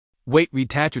Wait,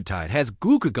 Retatrutide has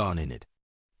glucagon in it.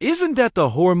 Isn't that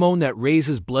the hormone that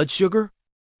raises blood sugar?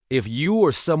 If you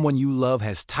or someone you love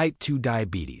has type 2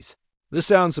 diabetes. This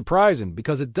sounds surprising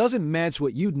because it doesn't match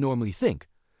what you'd normally think.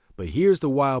 But here's the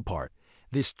wild part.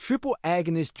 This triple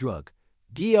agonist drug,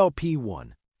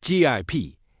 GLP-1,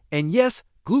 GIP, and yes,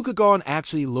 glucagon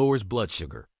actually lowers blood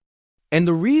sugar. And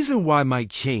the reason why might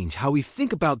change how we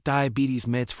think about diabetes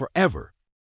meds forever.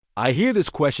 I hear this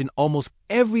question almost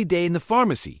every day in the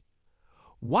pharmacy.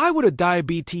 Why would a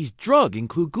diabetes drug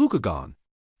include glucagon?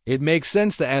 It makes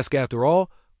sense to ask after all.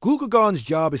 Glucagon's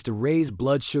job is to raise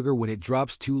blood sugar when it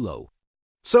drops too low.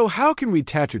 So how can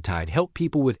Retatrutide help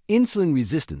people with insulin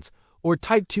resistance or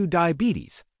type 2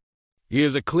 diabetes?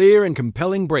 Here's a clear and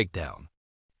compelling breakdown.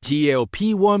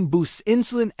 GLP-1 boosts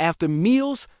insulin after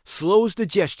meals, slows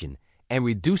digestion, and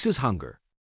reduces hunger.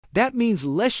 That means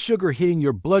less sugar hitting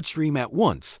your bloodstream at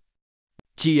once.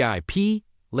 GIP,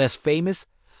 less famous,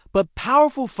 but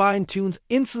powerful, fine-tunes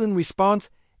insulin response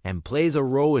and plays a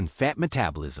role in fat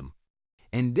metabolism.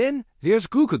 And then there's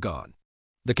glucagon,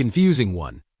 the confusing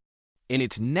one. In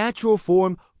its natural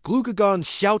form, glucagon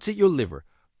shouts at your liver,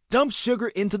 "Dump sugar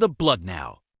into the blood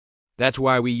now." That's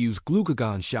why we use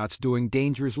glucagon shots during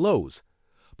dangerous lows.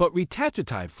 But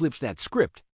Retatrutide flips that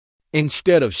script.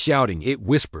 Instead of shouting, it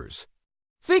whispers.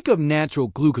 Think of natural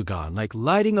glucagon like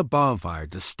lighting a bonfire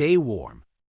to stay warm.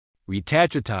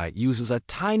 Retatrutide uses a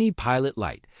tiny pilot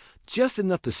light, just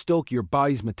enough to stoke your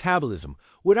body's metabolism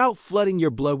without flooding your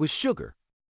blood with sugar.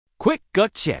 Quick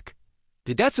gut check.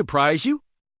 Did that surprise you?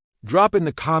 Drop in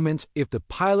the comments if the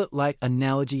pilot light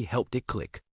analogy helped it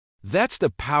click. That's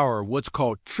the power of what's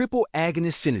called triple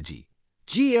agonist synergy.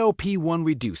 GLP-1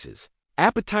 reduces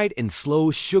appetite and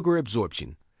slows sugar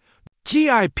absorption.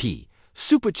 GIP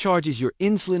supercharges your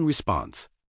insulin response.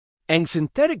 And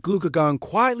synthetic glucagon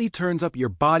quietly turns up your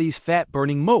body's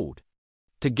fat-burning mode.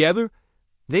 Together,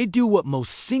 they do what most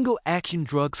single-action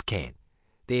drugs can't.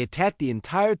 They attack the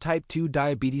entire type 2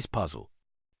 diabetes puzzle.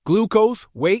 Glucose,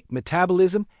 weight,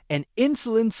 metabolism, and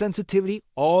insulin sensitivity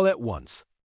all at once.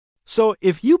 So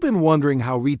if you've been wondering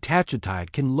how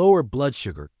Retatrutide can lower blood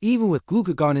sugar even with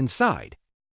glucagon inside,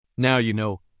 now you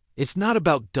know it's not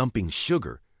about dumping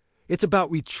sugar. It's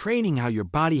about retraining how your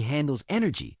body handles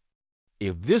energy.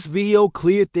 If this video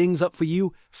cleared things up for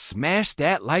you, smash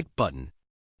that like button.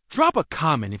 Drop a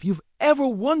comment if you've ever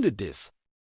wondered this.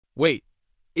 Wait,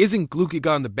 isn't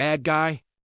glucagon the bad guy?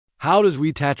 How does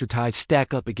Retatrutide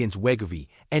stack up against Wegovy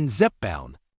and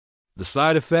Zepbound? The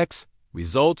side effects,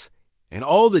 results, and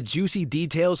all the juicy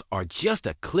details are just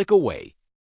a click away.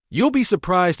 You'll be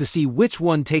surprised to see which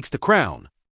one takes the crown.